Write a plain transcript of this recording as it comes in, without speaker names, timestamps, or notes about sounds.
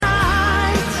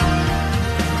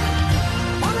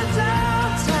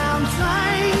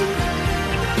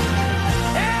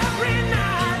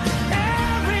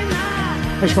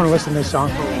I just want to listen to this song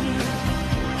for a while.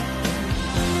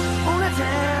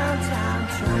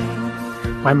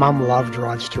 My mom loved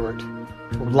Rod Stewart.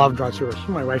 She's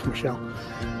my wife, Michelle.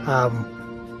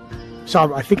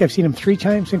 So I think I've seen him 3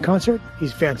 times in concert.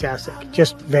 He's fantastic,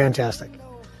 just fantastic.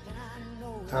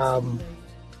 So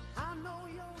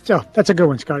that's a good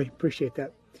one, Scotty. Appreciate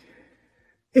that.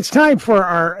 It's time for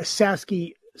our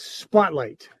Sasky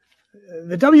Spotlight.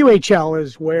 The WHL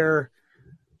is where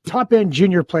top-end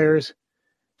junior players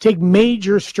take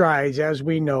major strides, as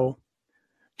we know,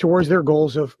 towards their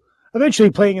goals of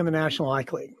eventually playing in the National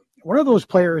Hockey League. One of those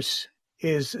players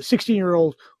is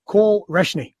 16-year-old Cole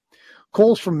Reshney.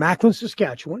 Cole's from Macklin,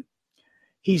 Saskatchewan.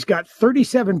 He's got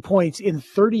 37 points in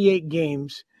 38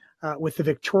 games with the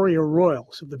Victoria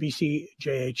Royals of the the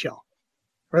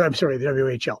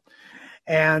WHL.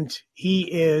 And he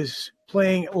is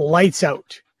playing lights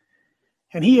out.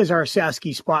 And he is our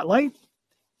Sasky Spotlight.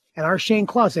 And our Shane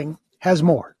Clausing has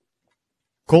more.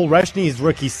 Cole Reshney's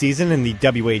rookie season in the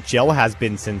WHL has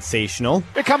been sensational.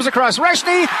 It comes across.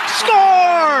 Reshney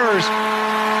scores!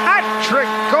 Hat-trick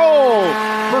goal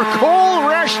for Cole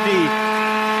Reshney.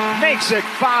 Makes it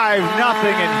 5-0,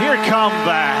 and here come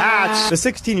the Hats. The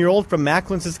 16-year-old from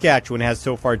Macklin, Saskatchewan has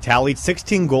so far tallied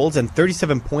 16 goals and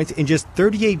 37 points in just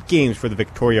 38 games for the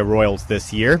Victoria Royals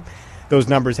this year. Those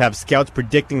numbers have scouts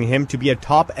predicting him to be a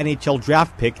top NHL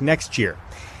draft pick next year.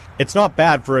 It's not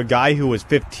bad for a guy who was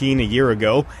 15 a year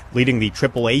ago, leading the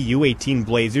AAA U18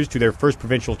 Blazers to their first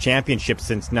provincial championship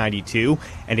since '92,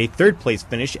 and a third-place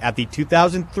finish at the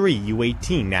 2003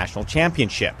 U18 National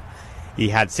Championship. He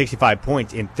had 65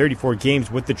 points in 34 games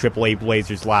with the AAA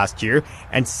Blazers last year,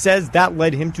 and says that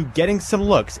led him to getting some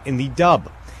looks in the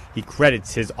dub. He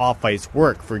credits his off-ice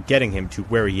work for getting him to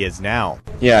where he is now.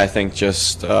 Yeah, I think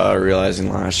just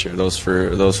realizing last year, those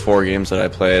 4 games that I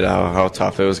played, how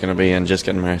tough it was going to be, and just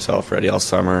getting myself ready all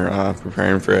summer,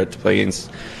 preparing for it to play against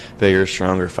bigger,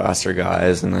 stronger, faster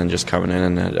guys, and then just coming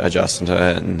in and adjusting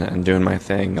to it and doing my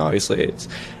thing. Obviously, it's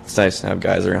nice to have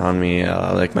guys around me,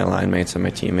 like my line mates and my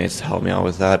teammates, to help me out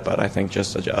with that, but I think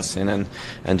just adjusting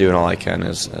and doing all I can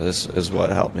is what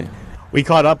helped me. We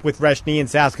caught up with Reshney in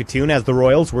Saskatoon as the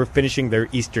Royals were finishing their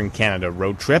Eastern Canada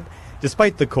road trip.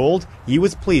 Despite the cold, he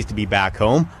was pleased to be back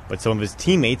home, but some of his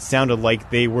teammates sounded like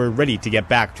they were ready to get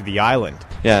back to the island.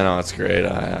 Yeah, no, it's great.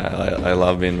 I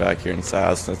love being back here in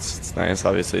Sask. It's nice.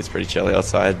 Obviously, it's pretty chilly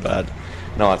outside, but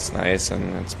no, it's nice,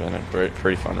 and it's been a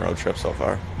pretty fun road trip so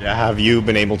far. Yeah, have you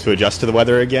been able to adjust to the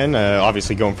weather again?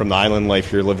 Obviously, going from the island life,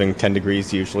 you're living 10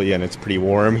 degrees usually, and it's pretty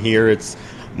warm. Here, it's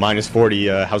minus 40.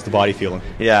 How's the body feeling?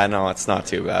 Yeah, no, it's not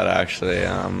too bad, actually.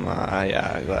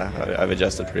 I've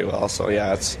adjusted pretty well, so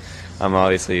yeah, I'm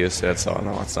obviously used to it, so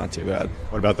no, it's not too bad.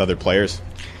 What about the other players?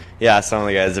 Yeah, some of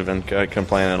the guys have been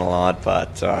complaining a lot,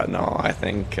 but no, I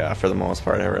think for the most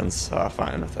part, everyone's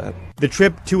fine with it. The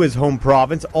trip to his home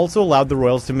province also allowed the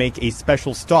Royals to make a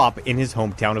special stop in his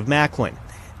hometown of Macklin.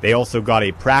 They also got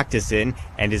a practice in,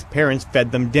 and his parents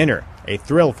fed them dinner, a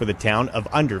thrill for the town of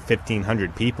under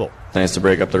 1,500 people. Nice to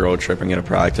break up the road trip and get a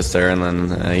practice there, and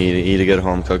then eat a good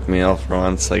home-cooked meal for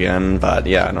once again. But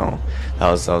yeah, no,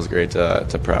 that was great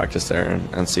to practice there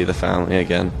and see the family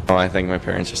again. I think my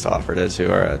parents just offered it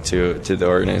to the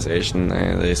organization.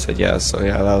 They said yes, so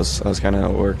yeah, that was kind of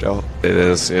how it worked out. It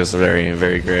was very,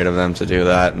 very great of them to do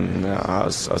that, and I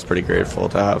was pretty grateful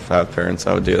to have parents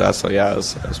that would do that. So yeah, it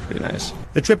was pretty nice.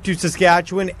 The trip to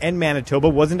Saskatchewan and Manitoba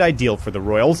wasn't ideal for the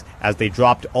Royals, as they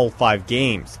dropped all 5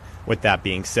 games. With that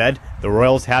being said, the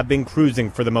Royals have been cruising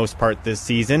for the most part this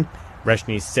season.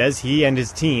 Reshney says he and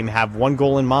his team have one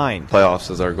goal in mind.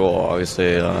 Playoffs is our goal.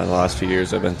 Obviously, the last few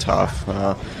years have been tough.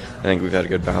 I think we've had a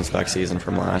good bounce-back season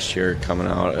from last year coming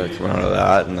out of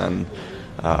that, and then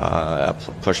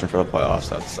pushing for the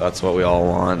playoffs. That's what we all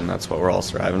want, and that's what we're all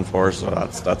striving for. So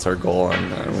that's our goal,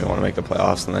 and we want to make the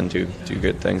playoffs and then do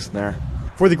good things in there.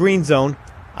 For the Green Zone,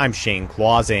 I'm Shane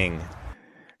Clausing.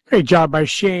 Great job by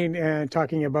Shane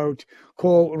talking about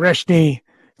Cole Reshney.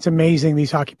 It's amazing,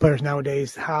 these hockey players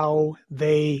nowadays, how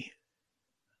they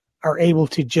are able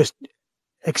to just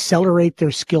accelerate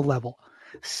their skill level.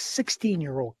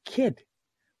 16-year-old kid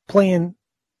playing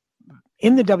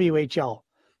in the WHL.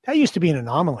 That used to be an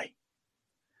anomaly.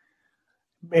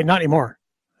 Not anymore.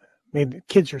 I mean, the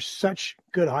kids are such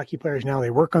good hockey players now. They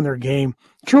work on their game.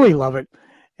 Truly love it.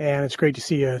 And it's great to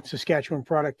see a Saskatchewan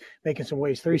product making some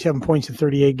waves. 37 points in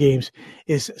 38 games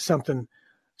is something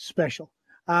special.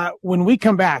 When we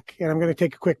come back, and I'm going to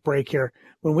take a quick break here.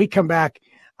 When we come back,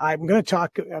 I'm going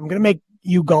to make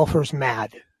you golfers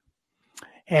mad.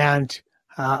 And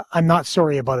I'm not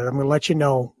sorry about it. I'm going to let you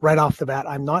know right off the bat,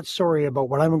 I'm not sorry about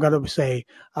what I'm going to say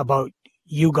about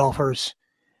you golfers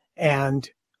and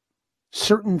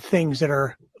certain things that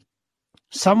are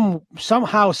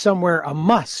somehow, somewhere a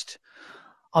must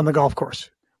on the golf course.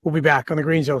 We'll be back on the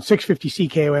Green Zone, 650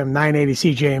 CKOM, 980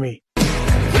 CJME.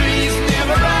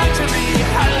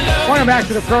 Welcome back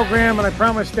to the program, and I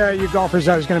promised you golfers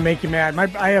I was going to make you mad.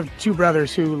 I have two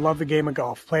brothers who love the game of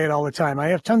golf, play it all the time. I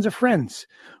have tons of friends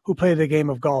who play the game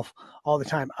of golf all the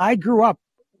time. I grew up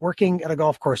working at a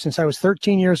golf course since I was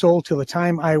 13 years old till the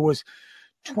time I was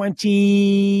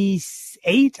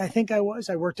 28, I think I was.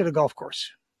 I worked at a golf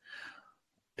course.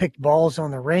 Picked balls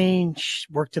on the range,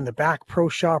 worked in the back pro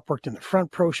shop, worked in the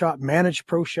front pro shop, managed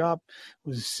pro shop.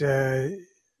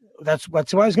 That's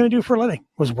what I was going to do for a living,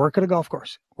 was work at a golf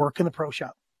course, work in the pro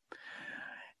shop.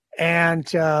 And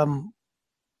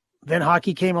then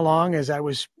hockey came along as I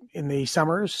was in the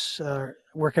summers,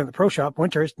 working at the pro shop.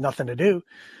 Winters, nothing to do.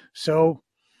 So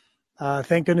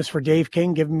thank goodness for Dave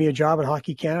King giving me a job at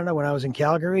Hockey Canada when I was in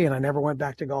Calgary, and I never went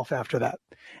back to golf after that.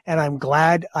 And I'm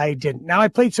glad I didn't. Now, I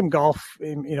played some golf,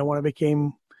 when I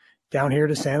became down here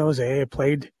to San Jose. I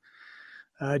played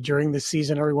during the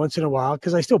season every once in a while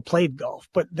because I still played golf.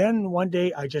 But then one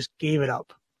day I just gave it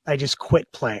up. I just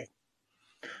quit playing.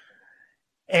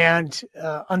 And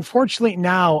unfortunately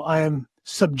now I'm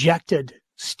subjected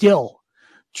still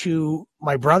to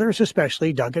my brothers,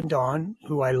 especially Doug and Don,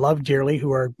 who I love dearly,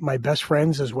 who are my best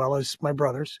friends as well as my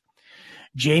brothers.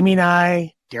 Jamie and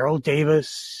I, Daryl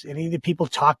Davis, any of the people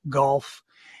talk golf,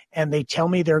 and they tell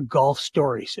me their golf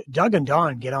stories. Doug and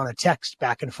Don get on a text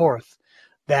back and forth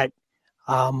that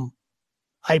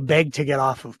I beg to get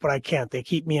off of, but I can't. They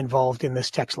keep me involved in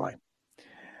this text line.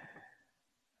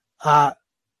 I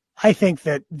think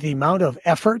that the amount of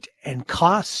effort and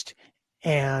cost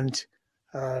and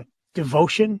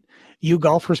devotion you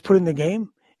golfers put in the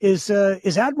game is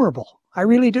admirable. I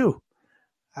really do.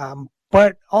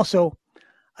 But also,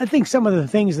 I think some of the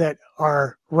things that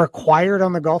are required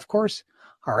on the golf course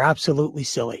are absolutely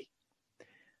silly.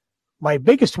 My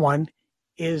biggest one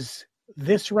is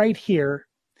this right here,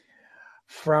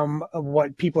 from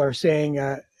what people are saying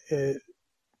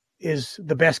is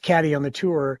the best caddy on the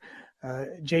tour,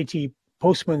 JT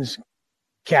Postman's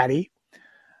caddy.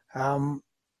 Well,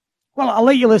 I'll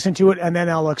let you listen to it and then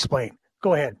I'll explain.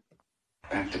 Go ahead.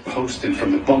 Back to Poston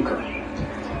from the bunker.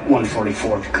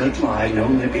 144, good lie, no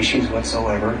lip issues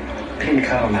whatsoever. Pin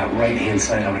cut on that right-hand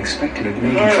side. I'm expecting to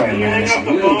maybe try and run this a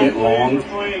little bit long.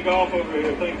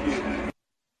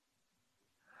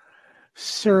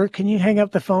 Sir, can you hang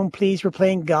up the phone, please? We're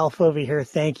playing golf over here.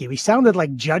 Thank you. He sounded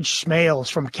like Judge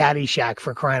Smales from Caddyshack,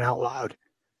 for crying out loud.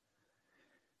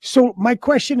 So my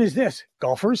question is this,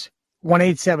 golfers,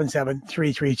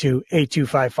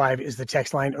 1-877-332-8255 is the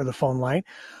text line or the phone line.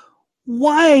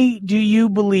 Why do you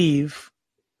believe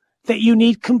that you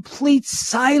need complete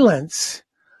silence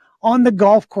on the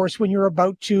golf course when you're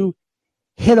about to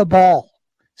hit a ball,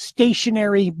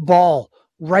 stationary ball,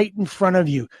 right in front of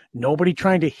you? Nobody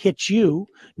trying to hit you,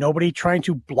 nobody trying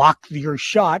to block your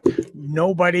shot,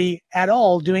 nobody at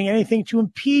all doing anything to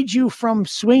impede you from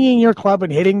swinging your club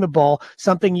and hitting the ball,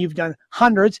 something you've done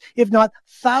hundreds, if not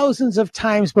thousands of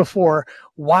times before.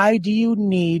 Why do you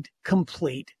need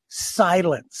complete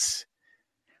silence?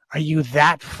 Are you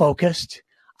that focused?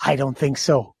 I don't think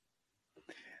so.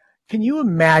 Can you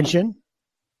imagine,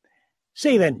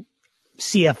 say then,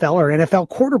 CFL or NFL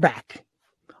quarterback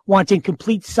wanting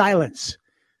complete silence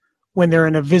when they're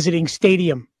in a visiting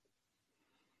stadium,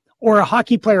 or a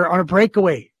hockey player on a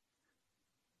breakaway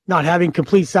not having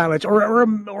complete silence, or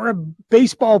a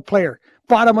baseball player,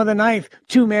 bottom of the ninth,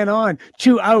 2 men on,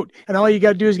 2 out, and all you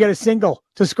got to do is get a single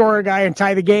to score a guy and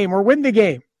tie the game or win the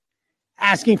game,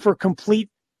 asking for complete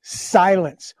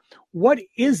silence? What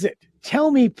is it?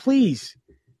 Tell me, please.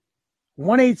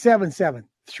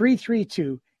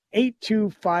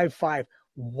 1-877-332-8255.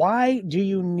 Why do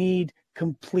you need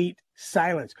complete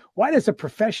silence? Why does a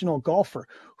professional golfer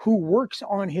who works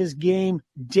on his game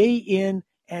day in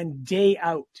and day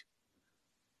out,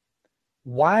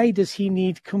 why does he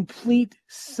need complete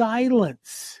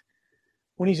silence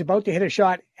when he's about to hit a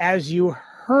shot, as you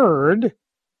heard,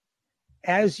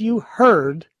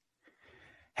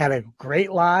 had a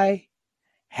great lie,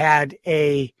 had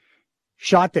a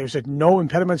shot that was at no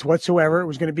impediments whatsoever. It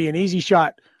was going to be an easy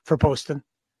shot for Poston,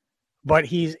 but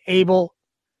he's able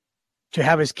to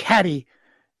have his caddy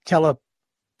tell a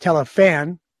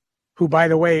fan, who, by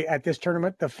the way, at this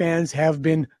tournament, the fans have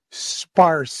been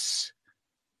sparse,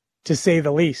 to say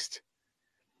the least.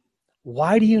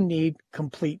 Why do you need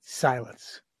complete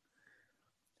silence?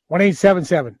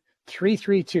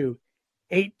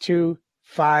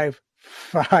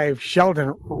 1-877-332-8255.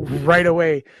 Sheldon right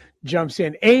away jumps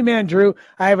in. Amen, Drew.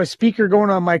 I have a speaker going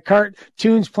on my cart.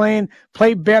 Tunes playing.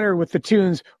 Play better with the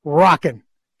tunes rocking.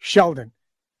 Sheldon.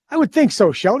 I would think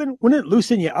so, Sheldon. Wouldn't it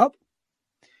loosen you up?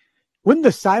 Wouldn't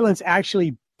the silence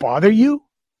actually bother you?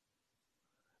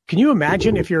 Can you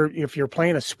imagine if you're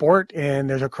playing a sport and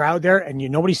there's a crowd there and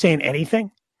nobody's saying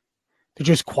anything? They're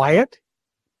just quiet.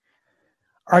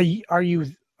 Are you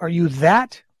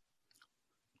that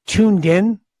tuned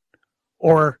in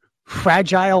or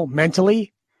fragile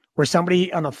mentally where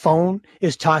somebody on the phone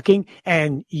is talking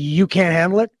and you can't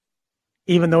handle it,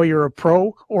 even though you're a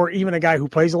pro or even a guy who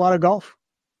plays a lot of golf?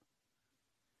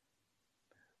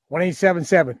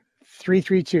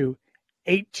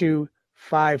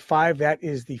 1-877-332-8255. That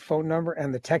is the phone number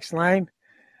and the text line.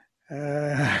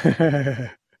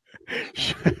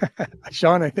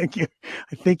 Sean, I think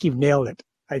you've nailed it.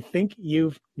 I think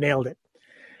you've nailed it.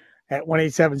 At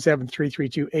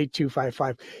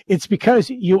 1-877-332-8255. It's because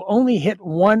you only hit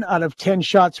 1 out of 10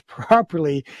 shots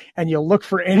properly, and you look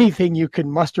for anything you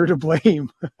can muster to blame.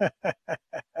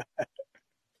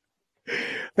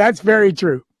 That's very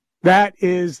true. That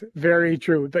is very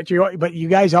true. But you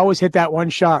guys always hit that one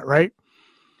shot, right?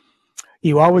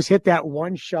 You always hit that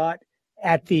one shot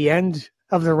at the end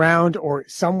of the round or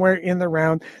somewhere in the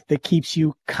round that keeps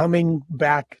you coming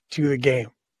back to the game.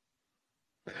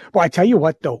 Well, I tell you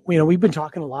what, though, we've been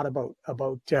talking a lot about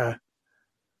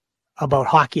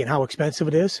hockey and how expensive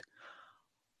it is.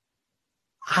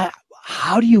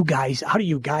 How do you guys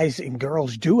and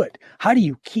girls do it? How do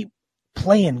you keep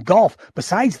playing golf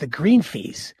besides the green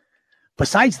fees,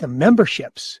 besides the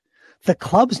memberships, the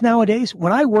clubs nowadays?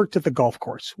 When I worked at the golf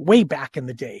course way back in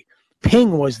the day,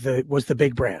 Ping was the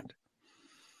big brand,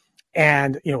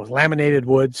 and with laminated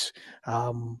woods,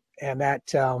 and that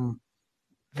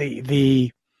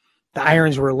the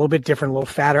irons were a little bit different, a little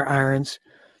fatter irons,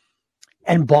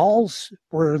 and balls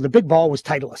were, the big ball was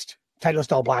Titleist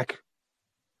all black,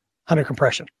 100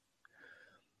 compression.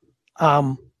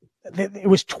 It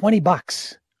was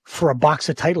 $20 for a box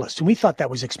of Titleist, and we thought that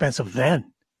was expensive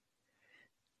then.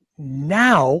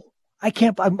 Now I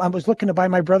was looking to buy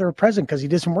my brother a present because he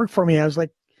did some work for me. I was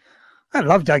like, I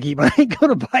love Dougie, but I ain't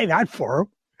going to buy that for him.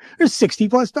 There's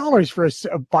 $60+ for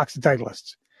a box of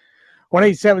Titleists.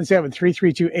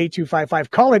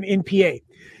 1-877-332-8255. Call in PA.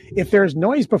 If there's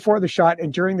noise before the shot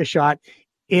and during the shot,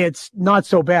 it's not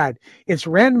so bad. It's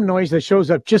random noise that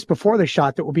shows up just before the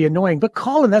shot that will be annoying. But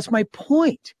call in, that's my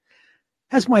point.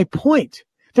 That's my point.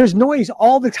 There's noise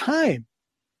all the time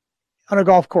on a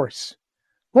golf course.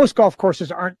 Most golf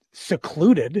courses aren't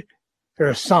secluded. There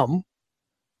are some.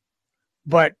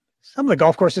 But some of the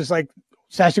golf courses, like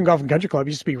Sasky Golf and Country Club,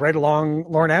 used to be right along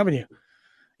Lorne Avenue.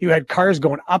 You had cars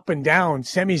going up and down,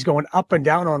 semis going up and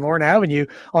down on Lorne Avenue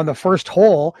on the first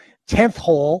hole, 10th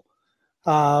hole.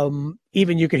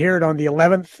 Even you could hear it on the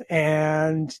 11th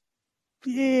and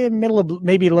middle of,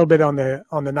 maybe a little bit on the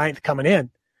 9th coming in.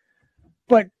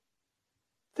 But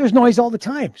there's noise all the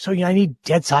time. So I need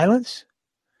dead silence.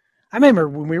 I remember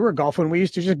when we were golfing, we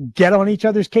used to just get on each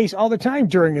other's case all the time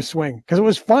during a swing because it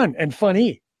was fun and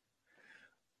funny.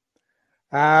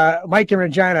 Mike in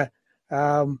Regina,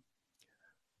 the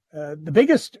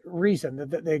biggest reason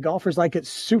that the golfers like it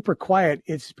super quiet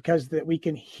is because that we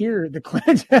can hear the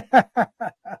clinch.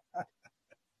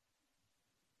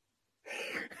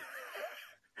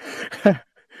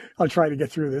 I'll try to get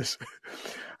through this.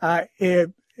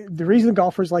 The reason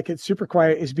golfers like it super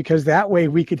quiet is because that way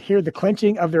we could hear the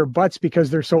clenching of their butts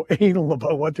because they're so anal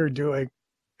about what they're doing.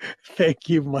 Thank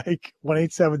you, Mike.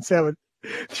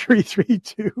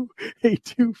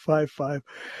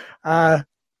 1-877-332-8255.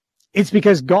 It's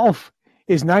because golf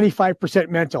is 95%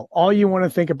 mental. All you want to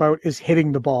think about is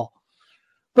hitting the ball.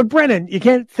 But Brennan, you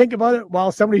can't think about it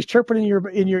while somebody's chirping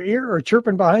in your ear or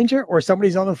chirping behind you or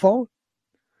somebody's on the phone.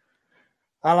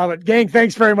 I love it. Gang,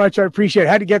 thanks very much. I appreciate it.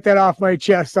 I had to get that off my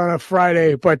chest on a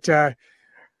Friday, but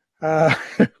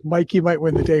Mike, you might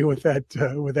win the day with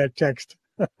that text.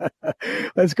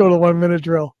 Let's go to 1 minute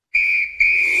drill.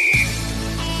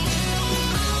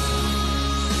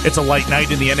 It's a light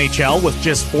night in the NHL with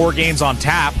just 4 games on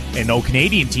tap and no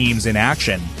Canadian teams in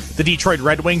action. The Detroit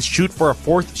Red Wings shoot for a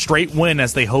 4th straight win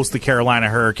as they host the Carolina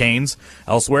Hurricanes.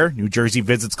 Elsewhere, New Jersey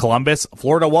visits Columbus,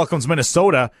 Florida welcomes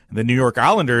Minnesota, and the New York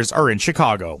Islanders are in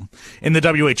Chicago. In the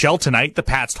WHL tonight, the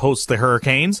Pats host the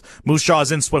Hurricanes. Moose Jaw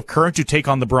is in Swift Current to take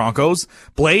on the Broncos.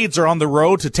 Blades are on the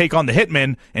road to take on the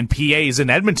Hitmen, and PA is in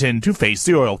Edmonton to face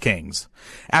the Oil Kings.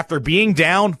 After being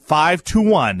down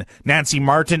 5-1, Nancy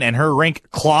Martin and her rink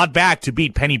clawed back to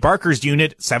beat Penny Barker's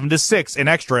unit 7-6 in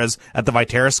extras at the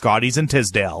Viterra Scotties in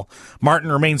Tisdale. well.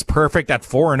 Martin remains perfect at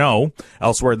 4-0.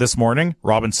 Elsewhere this morning,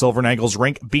 Robin Silvernagel's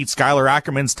rink beat Skylar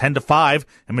Ackerman's 10-5,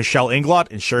 and Michelle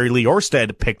Inglot and Sherry Lee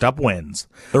Orsted picked up wins.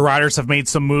 The Riders have made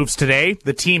some moves today.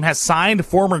 The team has signed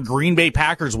former Green Bay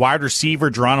Packers wide receiver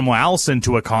Geronimo Allison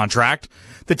to a contract.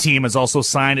 The team has also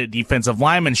signed defensive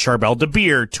lineman Charbel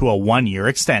DeBeer to a 1-year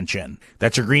extension.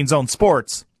 That's your Green Zone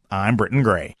Sports. I'm Britton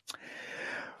Gray.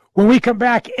 When we come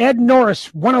back, Ed Norris,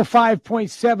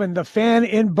 105.7, the fan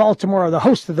in Baltimore, the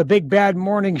host of the Big Bad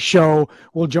Morning Show,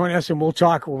 will join us and we'll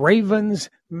talk Ravens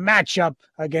matchup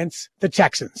against the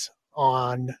Texans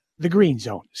on the Green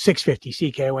Zone,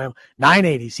 650 CKOM,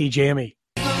 980 CJME.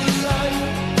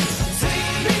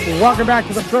 Welcome back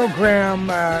to the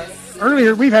program.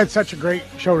 Earlier, we've had such a great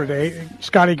show today.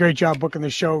 Scotty, great job booking the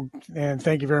show, and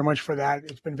thank you very much for that.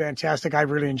 It's been fantastic.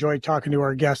 I've really enjoyed talking to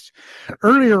our guests.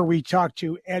 Earlier, we talked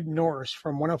to Ed Norris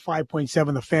from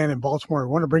 105.7 The Fan in Baltimore. I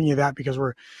want to bring you that because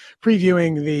we're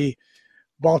previewing the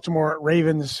Baltimore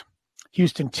Ravens,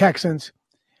 Houston Texans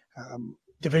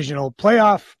divisional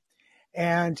playoff.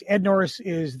 And Ed Norris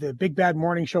is the Big Bad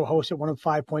Morning Show host at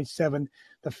 105.7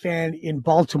 The Fan in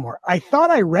Baltimore. I thought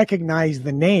I recognized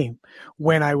the name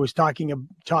when I was when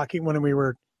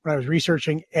I was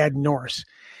researching Ed Norris.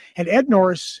 And Ed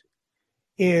Norris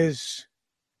is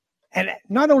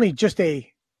not only just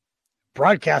a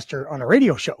broadcaster on a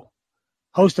radio show,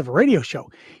 host of a radio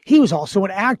show, he was also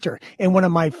an actor in one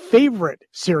of my favorite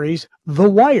series, The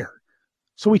Wire.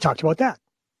 So we talked about that.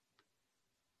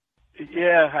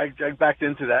 Yeah, I backed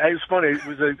into that. It was funny.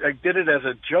 I did it as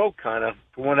a joke, kind of,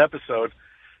 for one episode.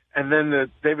 And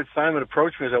then David Simon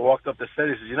approached me as I walked up the set.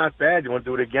 He says, "You're not bad. You want to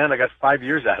do it again?" I got 5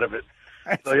 years out of it.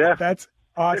 So yeah, that's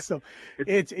awesome.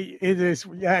 It is.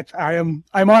 Yeah, I'm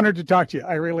honored to talk to you.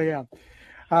 I really am.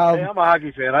 Hey, I'm a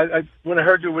hockey fan. When I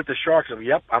heard you with the Sharks,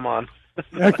 yep, I'm on.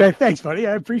 Okay, thanks, buddy.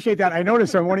 I appreciate that. I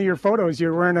noticed on one of your photos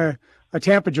you're wearing a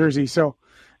Tampa jersey, so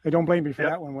I don't blame you for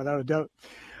that one, without a doubt.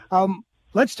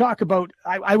 Let's talk about.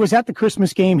 I was at the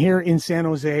Christmas game here in San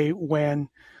Jose when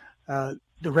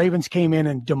the Ravens came in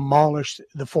and demolished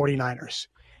the 49ers.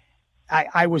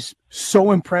 I was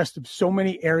so impressed with so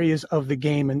many areas of the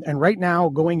game. And right now,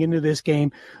 going into this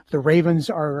game, the Ravens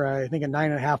are, I think, a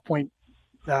 9.5 point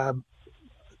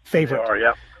favorite. They are,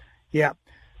 yeah. Yeah.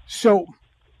 So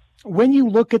when you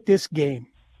look at this game,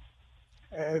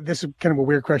 this is kind of a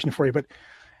weird question for you, but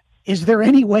is there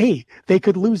any way they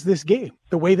could lose this game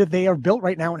the way that they are built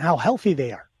right now and how healthy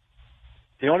they are?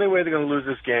 The only way they're going to lose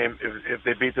this game is if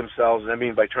they beat themselves, and I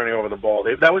mean by turning over the ball.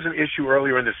 That was an issue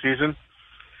earlier in the season.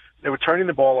 They were turning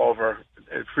the ball over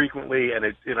frequently,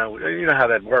 and you know how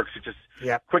that works. It just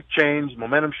quick change,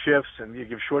 momentum shifts, and you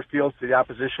give short fields to the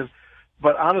opposition.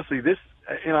 But honestly,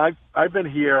 I've been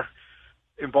here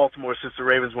in Baltimore since the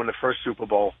Ravens won the first Super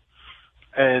Bowl,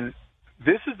 and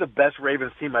this is the best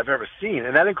Ravens team I've ever seen,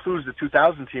 and that includes the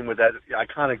 2000 team with that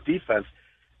iconic defense.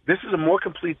 This is a more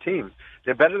complete team.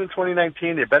 They're better than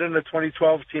 2019. They're better than the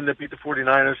 2012 team that beat the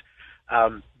 49ers.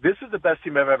 This is the best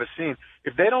team I've ever seen.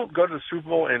 If they don't go to the Super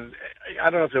Bowl, and I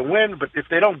don't know if they'll win, but if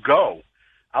they don't go,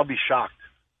 I'll be shocked.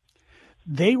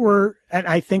 They were, and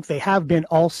I think they have been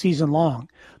all season long,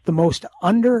 the most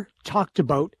under-talked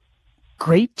about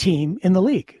great team in the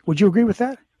league. Would you agree with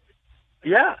that?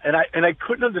 Yeah, and I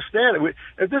couldn't understand it.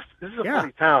 This is a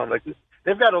funny town. Like,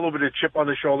 they've got a little bit of chip on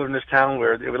the shoulder in this town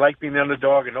where they would like being the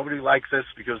underdog, and nobody likes us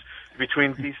because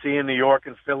between D.C. and New York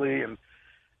and Philly.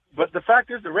 But the fact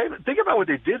is, the Ravens, think about what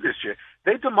they did this year.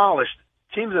 They demolished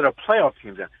teams that are playoff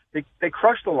teams. They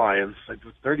crushed the Lions, like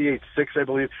 38-6, I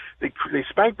believe. They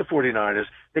spanked the 49ers.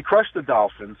 They crushed the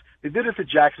Dolphins. They did it to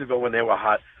Jacksonville when they were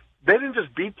hot. They didn't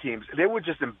just beat teams. They were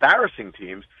just embarrassing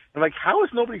teams. And, like, how is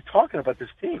nobody talking about this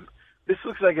team? This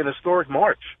looks like an historic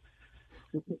march.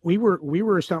 We were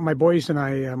my boys and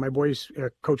I, my boys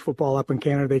coach football up in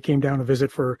Canada. They came down to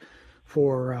visit for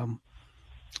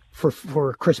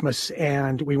Christmas,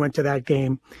 and we went to that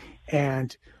game.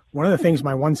 And one of the things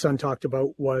my one son talked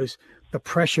about was the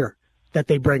pressure that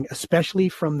they bring, especially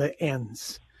from the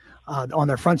ends on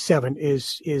their front seven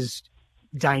is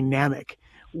dynamic.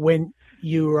 When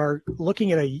you are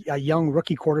looking at a young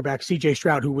rookie quarterback, C.J.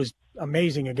 Stroud, who was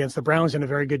amazing against the Browns and a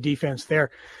very good defense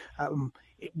there,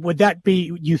 would that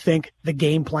be, you think, the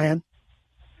game plan?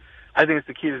 I think it's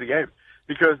the key to the game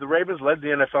because the Ravens led the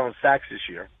NFL in sacks this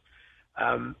year.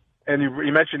 And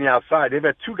you mentioned the outside. They've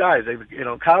had two guys,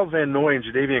 Kyle Van Noy and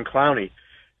Jadeveon Clowney,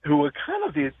 who are kind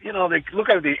of they look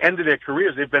at the end of their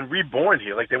careers. They've been reborn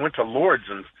here. Like they went to Lourdes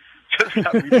and just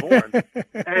got reborn.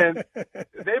 And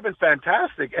they've been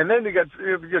fantastic. And then you got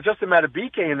Justin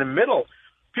Madubuike in the middle.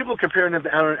 People are comparing him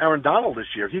to Aaron Donald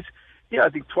this year. He's, I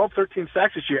think 12, 13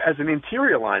 sacks this year as an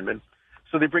interior lineman.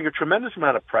 So they bring a tremendous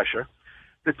amount of pressure.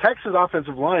 The Texans'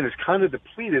 offensive line is kind of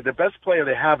depleted. The best player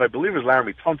they have, I believe, is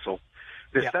Laramie Tunsil.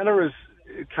 The center is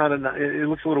kind of, it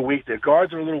looks a little weak. The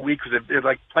guards are a little weak because they're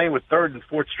like playing with third and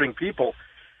fourth string people.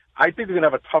 I think they're going to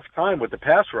have a tough time with the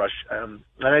pass rush. And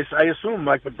I assume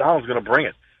Mike McDonald's going to bring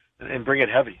it and bring it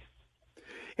heavy.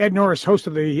 Ed Norris, host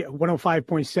of the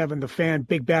 105.7 The Fan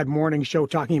Big Bad Morning Show,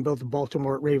 talking about the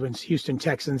Baltimore Ravens, Houston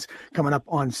Texans coming up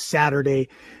on Saturday.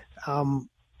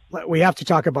 We have to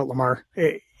talk about Lamar.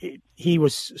 He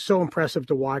was so impressive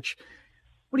to watch.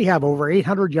 What do you have, over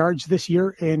 800 yards this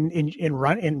year in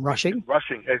rushing? In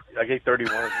rushing, I gave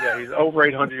 31. Yeah, he's over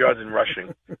 800 yards in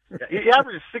rushing. Yeah, he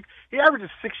averages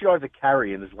 6 yards a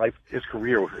carry in his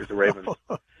career with the Ravens.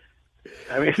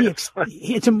 I mean,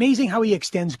 it's amazing how he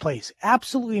extends plays.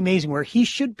 Absolutely amazing, where he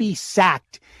should be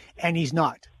sacked and he's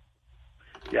not.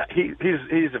 Yeah,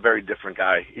 he's a very different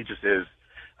guy. He just is.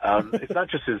 It's not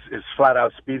just his flat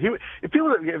out speed.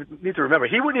 People need to remember,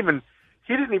 he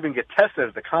didn't even get tested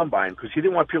at the combine because he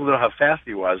didn't want people to know how fast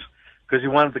he was, because he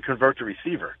wanted to convert to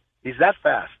receiver. He's that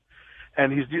fast,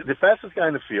 and he's the fastest guy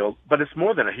in the field. But it's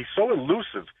more than that. He's so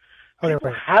elusive.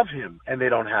 People have him, and they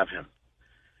don't have him.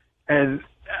 And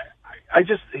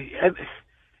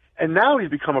and now he's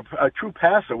become a true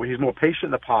passer where he's more patient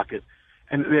in the pocket.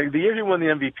 And the year he won the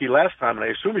MVP last time, and I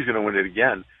assume he's going to win it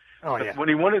again. Oh, yeah. When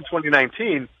he won in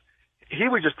 2019, he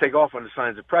would just take off on the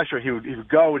signs of pressure. He would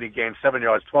go and he'd gain 7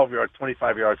 yards, 12 yards,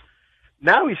 25 yards.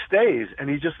 Now he stays, and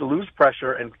he just loses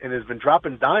pressure and has been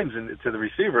dropping dimes to the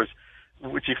receivers,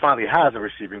 which he finally has a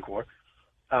receiving core.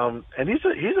 And he's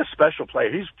a special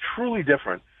player. He's truly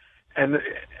different. And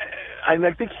I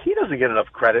think he doesn't get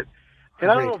enough credit. And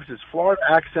I don't know if it's his Florida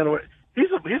accent or what. He's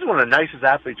one of the nicest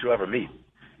athletes you'll ever meet.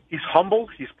 He's humble.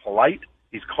 He's polite.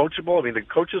 He's coachable. I mean, the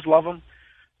coaches love him.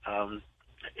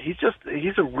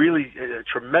 He's a really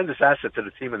tremendous asset to the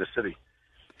team in the city.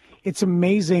 It's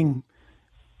amazing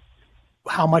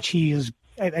how much he is,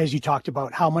 as you talked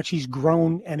about, how much he's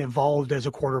grown and evolved as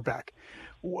a quarterback.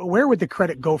 Where would the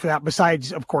credit go for that,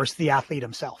 besides, of course, the athlete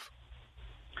himself?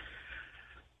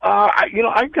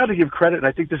 I've got to give credit, and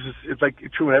I think it's like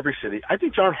true in every city. I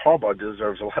think John Harbaugh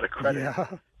deserves a lot of credit.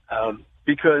 Yeah.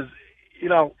 Because,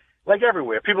 like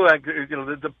everywhere, people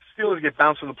the Steelers get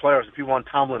bounced from the playoffs, and people want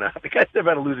Tomlin out. The guy's never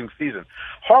had a losing season.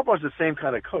 Harbaugh's the same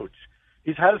kind of coach.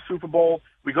 He's had a Super Bowl.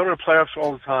 We go to the playoffs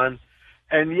all the time.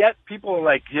 And yet people are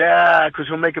like, yeah, because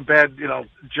he'll make a bad,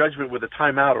 judgment with a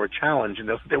timeout or a challenge, and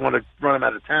they want to run him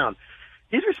out of town.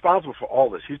 He's responsible for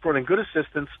all this. He's brought in good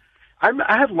assistants.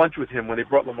 I had lunch with him when they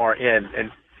brought Lamar in,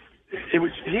 and he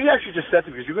actually just said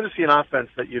to me, because you're going to see an offense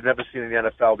that you've never seen in the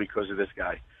NFL because of this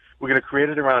guy. We're going to create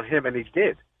it around him, and he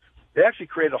did. They actually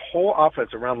created a whole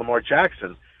offense around Lamar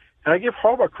Jackson, and I give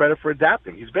Harbaugh credit for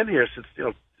adapting. He's been here since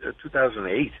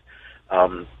 2008,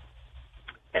 and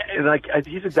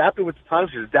he's adapted with the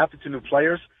times. He's adapted to new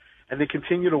players, and they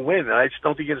continue to win. And I just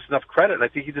don't think he gets enough credit. And I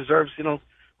think he deserves the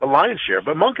lion's share.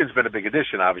 But Monken's been a big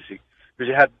addition, obviously, because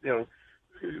you had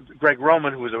Greg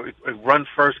Roman, who was a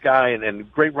run-first guy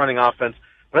and great running offense.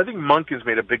 But I think Monken's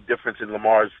made a big difference in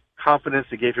Lamar's confidence.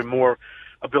 They gave him more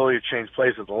ability to change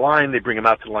plays at the line. They bring him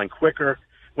out to the line quicker.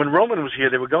 When Roman was here,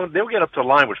 they would get up to the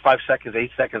line with 5 seconds,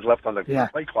 8 seconds left on the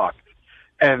play clock.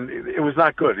 And it was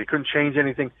not good. He couldn't change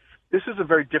anything. This is a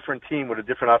very different team with a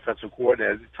different offensive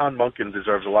coordinator. Tom Monken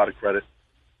deserves a lot of credit.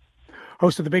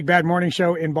 Host of the Big Bad Morning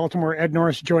Show in Baltimore, Ed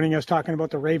Norris, joining us talking about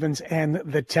the Ravens and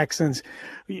the Texans.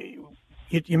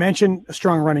 You mentioned a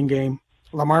strong running game.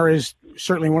 Lamar is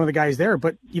certainly one of the guys there,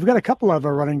 but you've got a couple of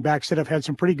running backs that have had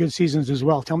some pretty good seasons as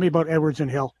well. Tell me about Edwards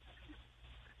and Hill.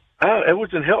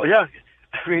 Edwards and Hill, yeah.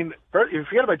 I mean, you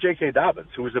forget about J.K. Dobbins,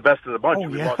 who was the best of the bunch.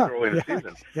 We lost early in the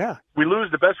season. Yeah. We lose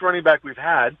the best running back we've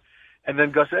had, and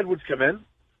then Gus Edwards come in,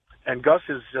 and Gus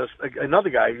is just another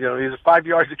guy. He's 5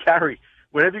 yards to carry.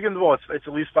 Whenever you give him the ball, it's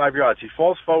at least 5 yards. He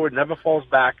falls forward, never falls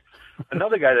back.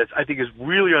 Another guy that I think is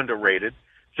really underrated.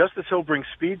 Justice Hill brings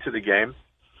speed to the game.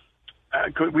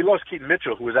 We lost Keaton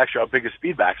Mitchell, who was actually our biggest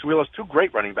speed back. So we lost two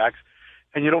great running backs,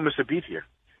 and you don't miss a beat here.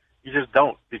 You just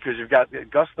don't, because you've got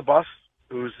Gus the Bus,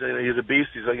 who's he's a beast.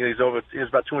 He's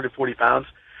about 240 pounds,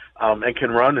 and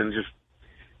can run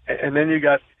and then you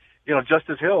got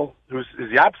Justice Hill, who's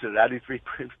the opposite of that. He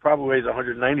probably weighs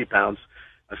 190 pounds.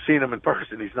 I've seen him in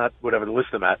person. He's not whatever to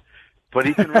list him at, but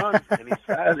he can run, and he's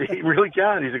fast. He really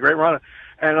can. He's a great runner,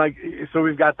 and so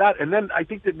we've got that. And then I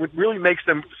think that what really makes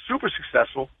them super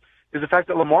successful is the fact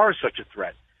that Lamar is such a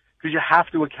threat, because you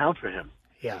have to account for him.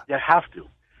 Yeah, you have to.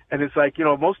 And it's like,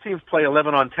 most teams play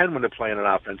 11 on 10 when they're playing an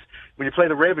offense. When you play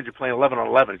the Ravens, you're playing 11 on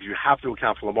 11 because you have to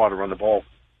account for Lamar to run the ball.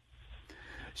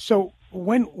 So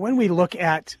when we look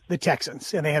at the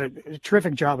Texans, and they had a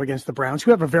terrific job against the Browns,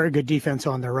 who have a very good defense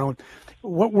on their own,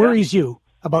 what worries you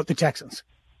about the Texans?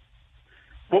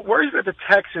 What worries me about the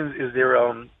Texans is they're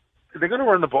going to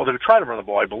run the ball. They're going to try to run the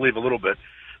ball, I believe, a little bit.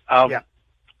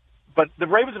 But the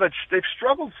Ravens they've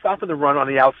struggled stopping the run on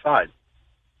the outside.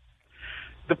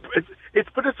 But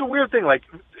it's a weird thing. Like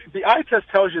the eye test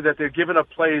tells you that they're giving up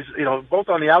plays, both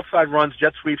on the outside runs,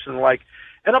 jet sweeps, and the like,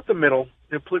 and up the middle.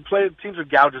 They play teams with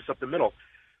gouges up the middle.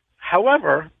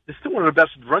 However, they're still one of the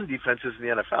best run defenses in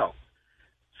the NFL.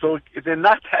 So they're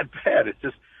not that bad.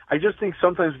 I just think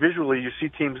sometimes visually you see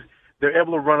teams, they're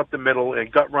able to run up the middle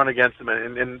and gut run against them,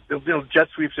 and jet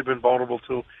sweeps have been vulnerable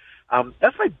too.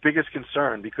 That's my biggest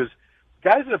concern because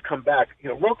guys that have come back,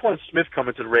 Roquan Smith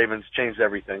coming to the Ravens changed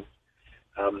everything.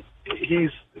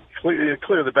 He's clearly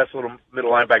the best little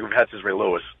middle linebacker we've had since Ray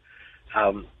Lewis.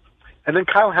 And then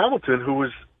Kyle Hamilton, who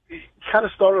kind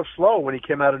of started off slow when he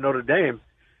came out of Notre Dame.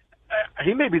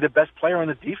 He may be the best player on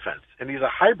the defense, and he's a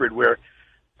hybrid where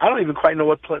I don't even quite know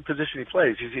what position he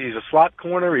plays. He's a slot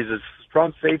corner, he's a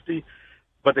strong safety,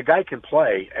 but the guy can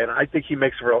play, and I think he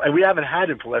makes a real. And we haven't had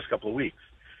him for the last couple of weeks,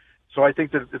 so I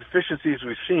think that the deficiencies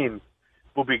we've seen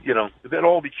will be, they'll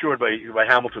all be cured by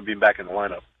Hamilton being back in the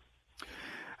lineup.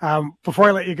 Before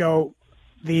I let you go,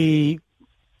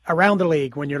 around the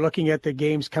league, when you're looking at the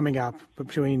games coming up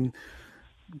between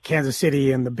Kansas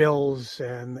City and the Bills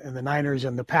and the Niners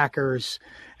and the Packers,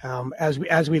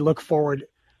 as we look forward,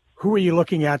 who are you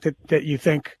looking at that you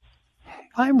think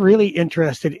I'm really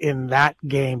interested in that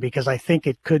game because I think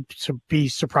it could be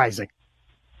surprising?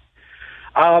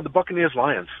 The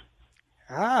Buccaneers-Lions.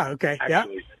 Okay.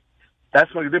 Actually, yeah.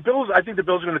 That's the Bills. I think the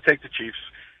Bills are going to take the Chiefs.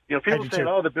 People say,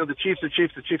 the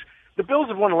Chiefs. The Bills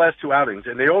have won the last two outings,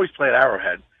 and they always play at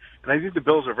Arrowhead. And I think the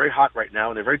Bills are very hot right now,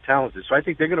 and they're very talented. So I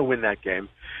think they're going to win that game.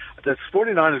 The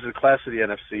 49ers are the class of the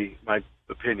NFC, my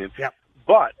opinion. Yeah.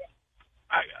 But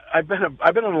I've been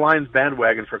on the Lions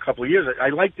bandwagon for a couple of years. I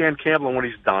like Dan Campbell and what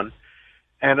he's done,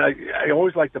 and I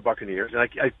always like the Buccaneers. And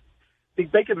I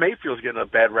think Baker Mayfield's getting a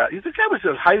bad rap. This guy was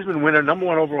a Heisman winner, number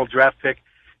 1 overall draft pick.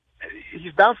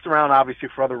 He's bounced around, obviously,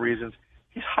 for other reasons.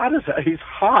 He's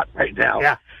hot right now.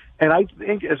 Yeah. And I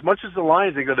think as much as the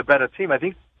Lions think they're the better team, I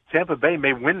think Tampa Bay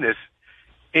may win this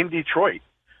in Detroit.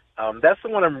 That's the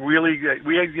one I'm really.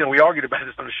 We argued about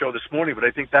this on the show this morning, but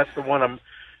I think that's the one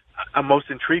I'm most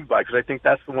intrigued by because I think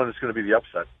that's the one that's going to be the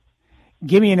upset.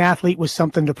 Give me an athlete with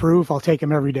something to prove. I'll take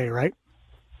him every day, right?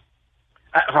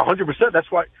 100%.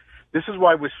 That's why. This is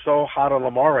why we're so hot on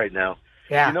Lamar right now.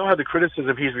 Yeah. You know how the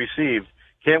criticism he's received.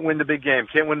 Can't win the big game.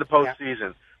 Can't win the postseason.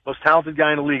 Yeah. Most talented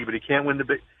guy in the league, but he can't win the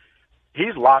big.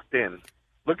 He's locked in.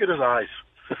 Look at his eyes.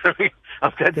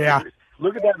 I'm dead serious.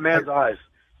 Look at that man's eyes.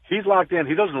 He's locked in.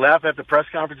 He doesn't laugh after press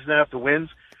conferences and after wins.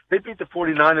 They beat the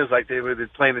 49ers like they were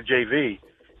playing the JV,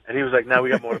 and he was like, "No,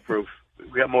 we got more to prove.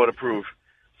 We got more to prove."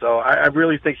 So I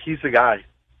really think he's the guy.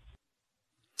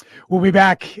 We'll be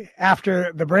back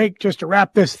after the break just to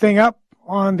wrap this thing up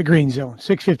on the Green Zone.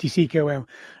 650 CKOM,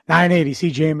 980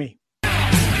 CJME.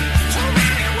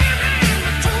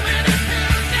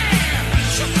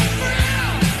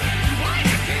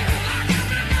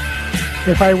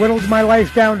 If I whittled my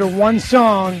life down to one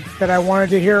song that I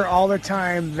wanted to hear all the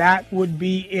time, that would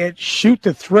be it. Shoot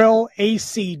the Thrill,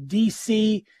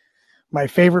 AC/DC. My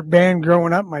favorite band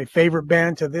growing up, my favorite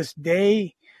band to this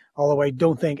day. Although I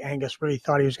don't think Angus really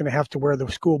thought he was going to have to wear the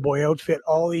schoolboy outfit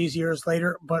all these years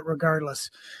later. But regardless,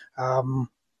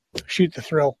 Shoot the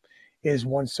Thrill is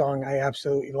one song I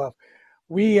absolutely love.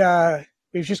 We've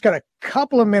just got a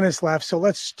couple of minutes left, so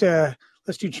let's do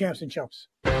Champs and Chumps.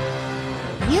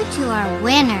 You two are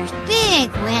winners, big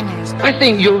winners. I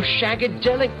think you're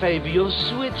shagadelic, baby. You're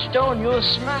switched on. You're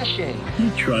smashing.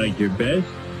 You tried your best,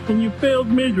 and you failed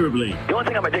miserably. The only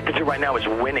thing I'm addicted to right now is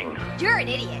winning. You're an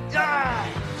idiot.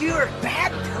 You're a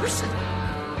bad person.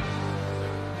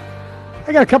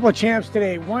 I got a couple of champs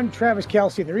today. One, Travis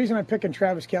Kelce. The reason I'm picking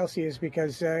Travis Kelce is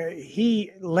because he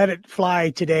let it fly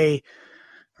today,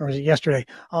 or was it yesterday,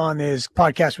 on his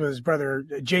podcast with his brother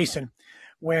Jason,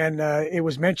 when it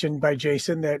was mentioned by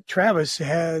Jason that Travis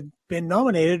had been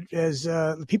nominated as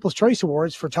the People's Choice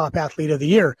Awards for Top Athlete of the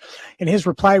Year. And his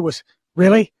reply was,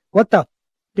 really? What the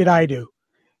did I do?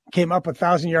 Came up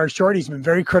 1,000 yards short. He's been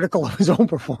very critical of his own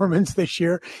performance this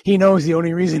year. He knows the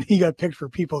only reason he got picked for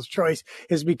People's Choice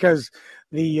is because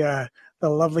the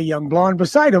lovely young blonde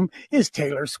beside him is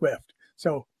Taylor Swift.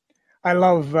 So I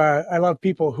love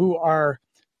people who are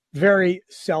very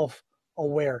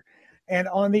self-aware. And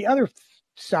on the other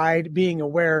side, being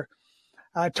aware,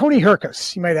 Tony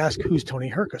Herkus. You might ask, who's Tony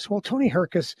Herkus? Well, Tony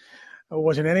Herkus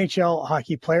was an NHL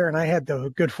hockey player, and I had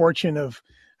the good fortune of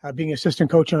being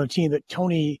assistant coach on a team that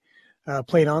Tony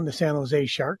played on, the San Jose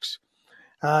Sharks.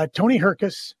 Tony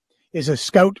Herkus is a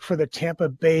scout for the Tampa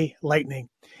Bay Lightning.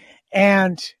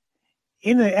 And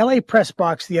in the LA press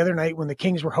box the other night when the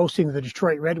Kings were hosting the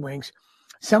Detroit Red Wings,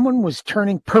 someone was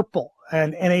turning purple,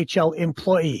 an NHL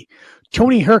employee.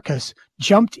 Tony Herkus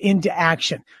jumped into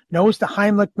action, knows the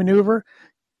Heimlich maneuver,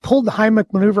 pulled the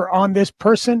Heimlich maneuver on this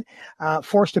person,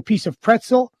 forced a piece of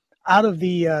pretzel out of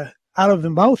the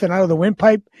mouth and out of the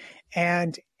windpipe,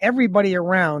 and everybody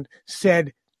around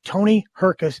said Tony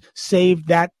Herkus saved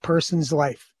that person's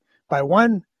life by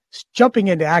one, jumping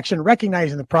into action,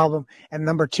 recognizing the problem, and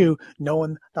number two,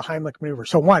 knowing the Heimlich maneuver.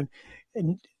 So one,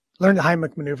 learn the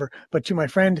Heimlich maneuver. But to my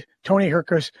friend Tony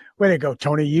Herkus, way to go,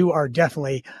 Tony. You are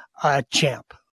definitely a champ.